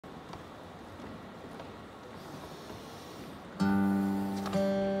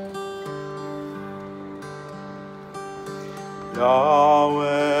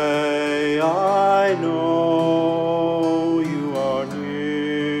Yahweh, I know you are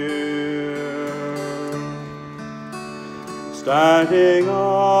near, standing always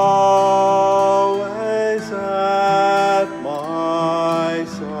at my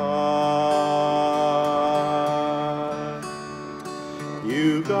side.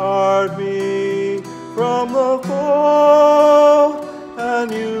 You guard me from the foe,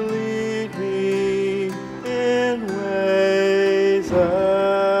 and you lead me in ways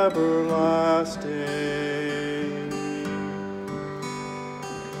everlasting.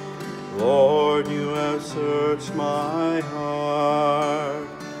 Lord, you have searched my heart,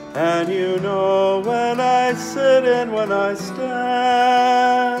 and you know when I sit and when I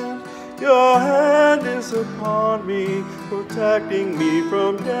stand. Your hand is upon me, protecting me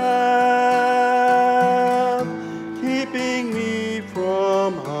from death, keeping me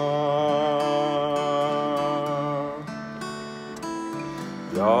from harm.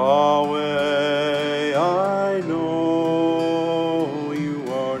 Yahweh, I know you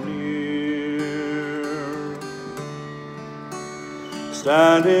are near,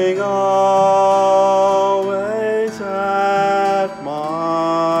 standing always at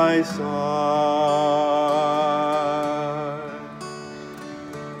my side.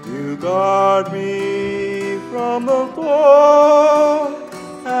 You guard me from the foe,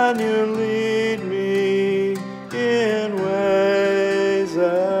 and you lead me in ways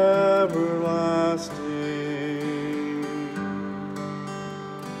everlasting.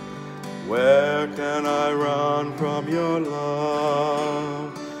 Where can I run from your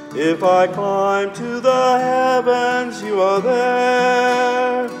love? If I climb to the heavens, you are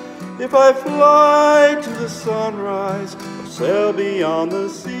there. If I fly to the sunrise or sail beyond the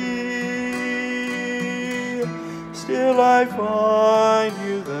sea, still I find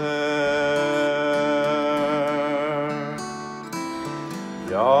you there.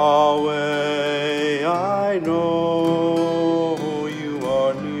 Yahweh, I know you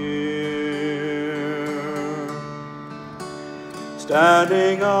are near,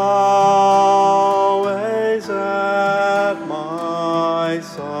 standing always at my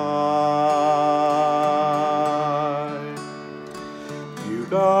side. You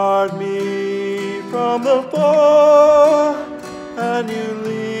guard me from the foe, and you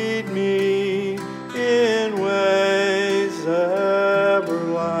lead me in ways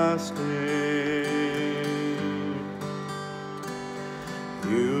everlasting.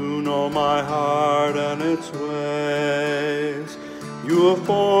 You know my heart and its ways. You have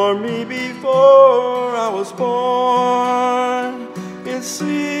formed me before I was born, in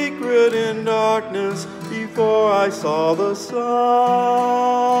secret, in darkness, before I saw the sun,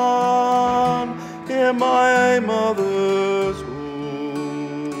 in my mother's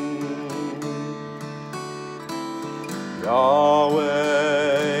womb.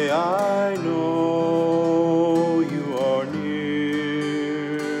 Yahweh, I know you are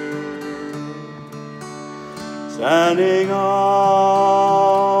near, standing always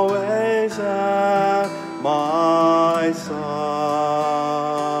at my side.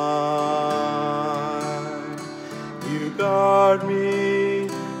 You guard me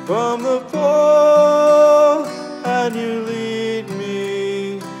from the foe, and you lead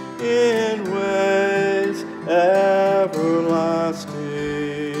me in ways everlasting.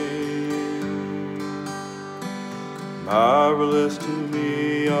 Marvelous to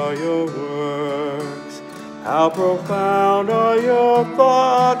me are your works. How profound are your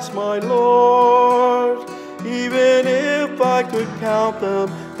thoughts, my Lord. Even if I could count them,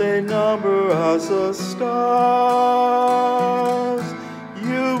 they number as the stars.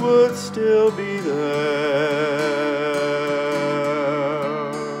 You would still be there.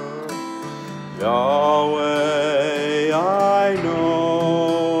 Yahweh, I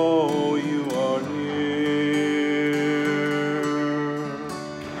know you are near,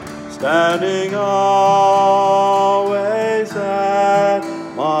 standing on